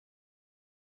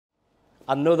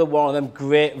Another one of them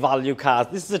great value cars.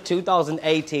 This is a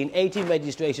 2018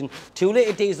 registration,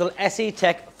 2-litre diesel SE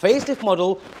Tech facelift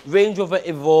model Range Rover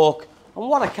Evoque. And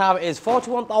what a car it is,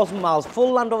 41,000 miles,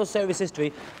 full Land Rover Service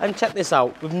History. And check this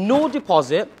out, with no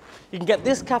deposit, you can get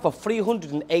this car for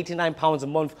 £389 a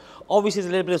month. Obviously,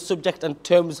 there's a little bit of subject and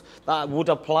terms that would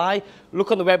apply.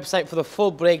 Look on the website for the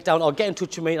full breakdown, or get in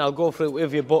touch with me and I'll go through it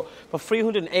with you. But for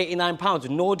 £389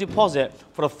 with no deposit,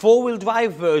 for a 4-wheel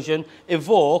drive version,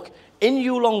 Evoque, in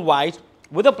Yulong White,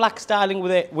 with a black styling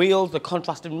with the wheels, the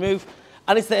contrasting roof,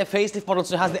 and it's their facelift model,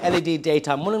 so it has the LED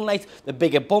daytime running lights, the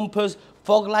bigger bumpers,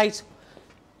 fog lights,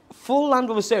 full Land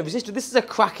Rover Service History. This is a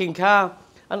cracking car,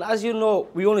 and as you know,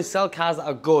 we only sell cars that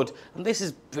are good, and this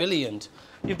is brilliant.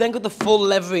 You've then got the full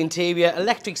leather interior,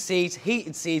 electric seats,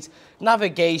 heated seats,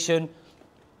 navigation,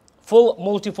 full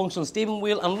multifunctional steering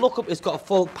wheel, and look up, it's got a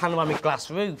full panoramic glass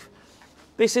roof.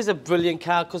 This is a brilliant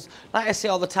car because, like I say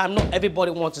all the time, not everybody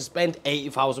wants to spend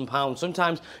 £80,000.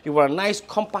 Sometimes you want a nice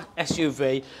compact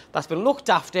SUV that's been looked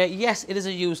after. Yes, it is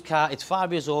a used car, it's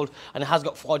 5 years old, and it has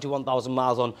got 41,000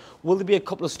 miles on. Will there be a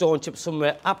couple of stone chips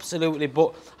somewhere? Absolutely,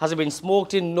 but has it been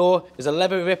smoked in? No. Is the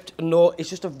leather ripped? No. It's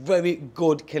just a very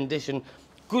good condition.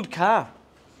 Good car.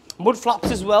 Mud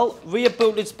flaps as well, rear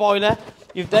boot lid spoiler.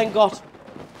 You've then got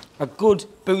a good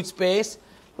boot space.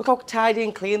 Look how tidy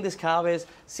and clean this car is.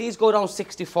 Seats go down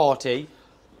 60/40.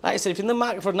 Like I said, if you're in the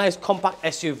market for a nice compact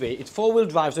SUV, it's 4-wheel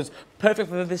drive, so it's perfect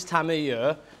for this time of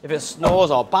year. If it snows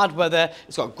or bad weather,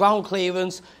 it's got ground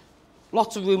clearance,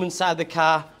 lots of room inside the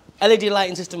car, LED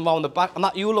lighting system around the back, and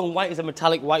that Yulong White is a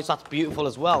metallic white, so that's beautiful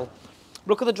as well.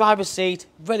 Look at the driver's seat,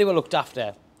 very well looked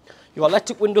after. You've got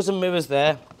electric windows and mirrors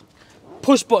there,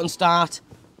 push button start,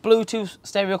 Bluetooth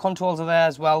stereo controls are there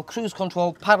as well, cruise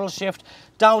control, paddle shift.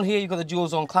 Down here you've got the dual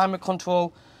zone climate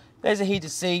control. There's the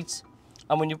heated seats,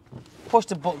 and when you push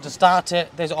the button to start it,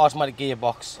 there's an automatic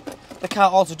gearbox. The car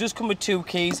also does come with 2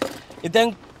 keys. We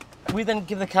then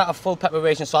give the car a full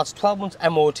preparation, so that's 12 months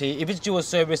MOT. If it's due a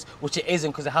service, which it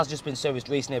isn't because it has just been serviced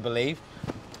recently, I believe.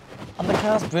 And the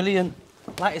car's brilliant.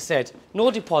 Like I said, no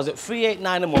deposit,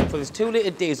 £389 a month for this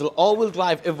 2-litre diesel, all-wheel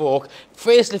drive Evoque,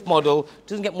 facelift model.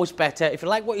 Doesn't get much better. If you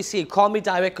like what you see, call me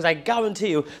direct because I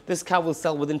guarantee you this car will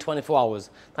sell within 24 hours.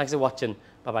 Thanks for watching.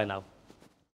 Bye-bye now.